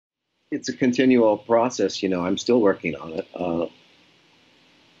it's a continual process. I'm still working on it.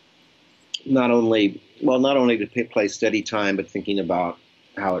 Not only to play steady time, but thinking about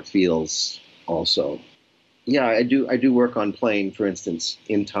how it feels also. Yeah, I do work on playing, for instance,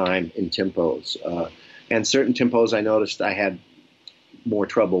 in time, in tempos, and certain tempos I noticed I had more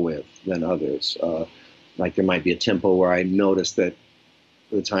trouble with than others. Like there might be a tempo where I noticed that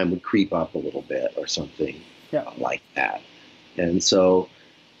the time would creep up a little bit or something Yeah. like that, and so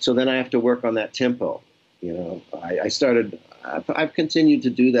then I have to work on that tempo. I started. I've continued to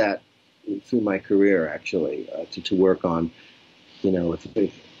do that through my career, actually, to work on.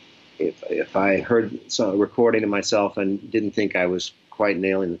 If I heard some recording of myself and didn't think I was quite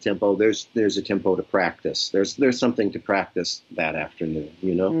nailing the tempo, there's a tempo to practice. There's something to practice that afternoon.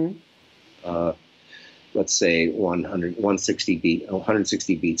 Mm. Uh, let's say 160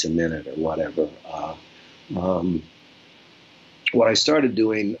 beats a minute or whatever. Um, what I started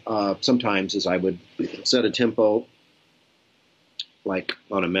doing sometimes is I would set a tempo like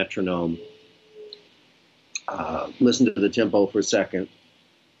on a metronome, listen to the tempo for a second,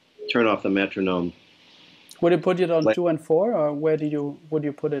 turn off the metronome. Would you put it on Play. 2 and 4, or would you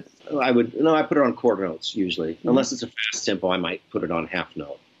put it? I put it on quarter notes usually. Mm-hmm. Unless it's a fast tempo, I might put it on half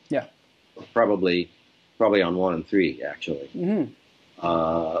note. Yeah. Probably on 1 and 3 actually. Mm-hmm.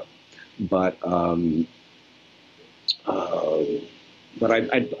 Uh, but uh, but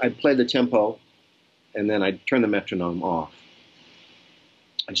I'd play the tempo, and then I'd turn the metronome off.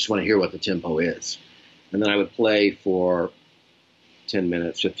 I just want to hear what the tempo is, and then I would play for 10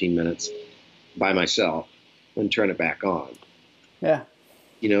 minutes, 15 minutes by myself, and turn it back on. Yeah.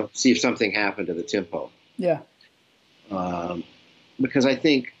 See if something happened to the tempo. Yeah. Because I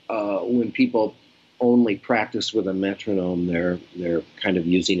think when people only practice with a metronome, they're kind of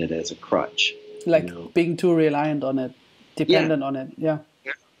using it as a crutch. Like being too reliant on it, dependent on it. Yeah.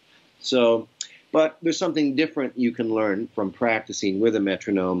 So, but there's something different you can learn from practicing with a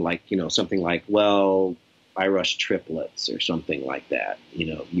metronome, like something like, well, I rush triplets or something like that.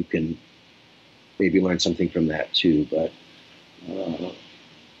 You can maybe learn something from that too. But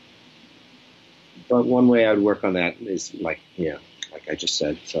one way I would work on that is like I just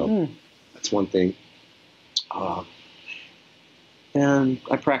said. So that's one thing. And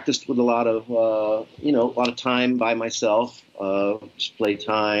I practiced with a lot of time by myself, just play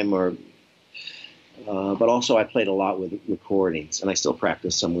time, but also I played a lot with recordings, and I still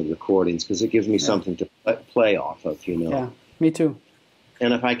practice some with recordings because it gives me something to play off of. Yeah, me too.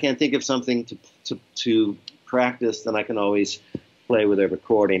 And if I can't think of something to practice, then I can always play with a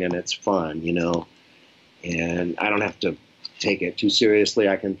recording, and it's fun, And I don't have to take it too seriously.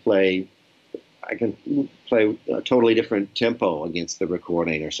 I can play a totally different tempo against the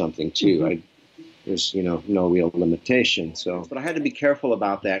recording or something too. Mm-hmm. There's no real limitation. So, but I had to be careful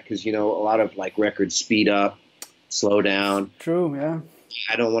about that because a lot of like records speed up, slow down. True. Yeah.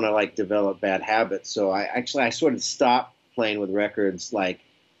 I don't want to like develop bad habits. So I sort of stopped playing with records like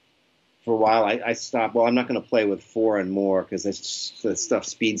for a while. I stopped. Well, I'm not going to play with 4 and more because the stuff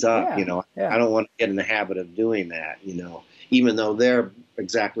speeds up. Yeah. I don't want to get in the habit of doing that. Even though they're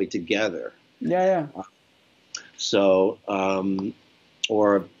exactly together. Yeah. So,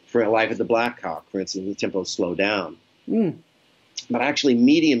 or for Life at the Black Hawk, for instance, the tempos slow down. But actually,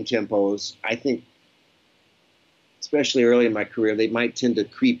 medium tempos, I think, especially early in my career, they might tend to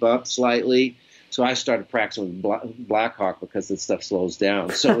creep up slightly. So I started practicing with Black Hawk because the stuff slows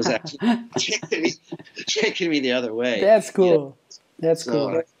down. So it was actually taking me the other way. That's cool. That's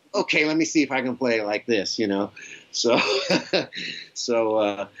cool. Okay, let me see if I can play it like this, So,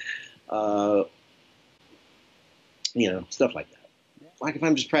 stuff like that. Like if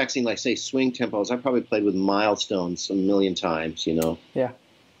I'm just practicing, like say swing tempos, I probably played with milestones a million times, Yeah.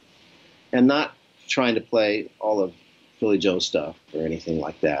 And not trying to play all of Philly Joe stuff or anything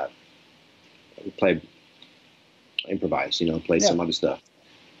like that. I improvise, play some other stuff,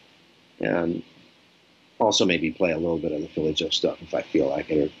 and also maybe play a little bit of the Philly Joe stuff if I feel like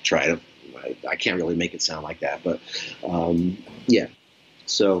it, or try to. I can't really make it sound like that, but yeah.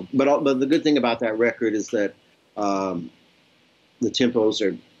 So, but the good thing about that record is that the tempos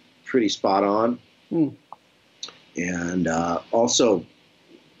are pretty spot on, and also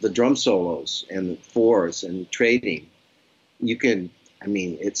the drum solos and the fours and trading. You can,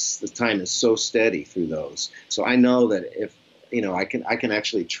 the time is so steady through those. So I know that if I can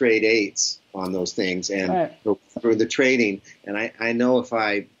actually trade eights on those things and go through the trading, and I know if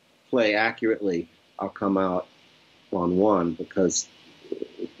I play accurately, I'll come out on one because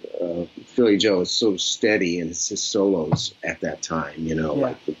Philly Joe is so steady in his solos at that time.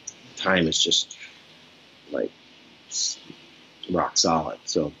 Like the time is just like rock solid.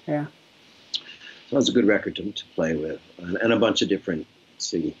 So yeah. That was a good record to play with, and a bunch of different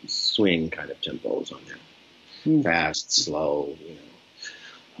swing kind of tempos on there, fast, slow,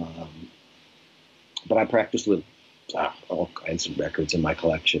 but I practiced with all kinds of records in my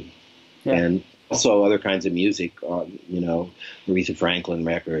collection, and also other kinds of music on, Aretha Franklin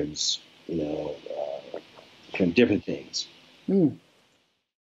records, different things.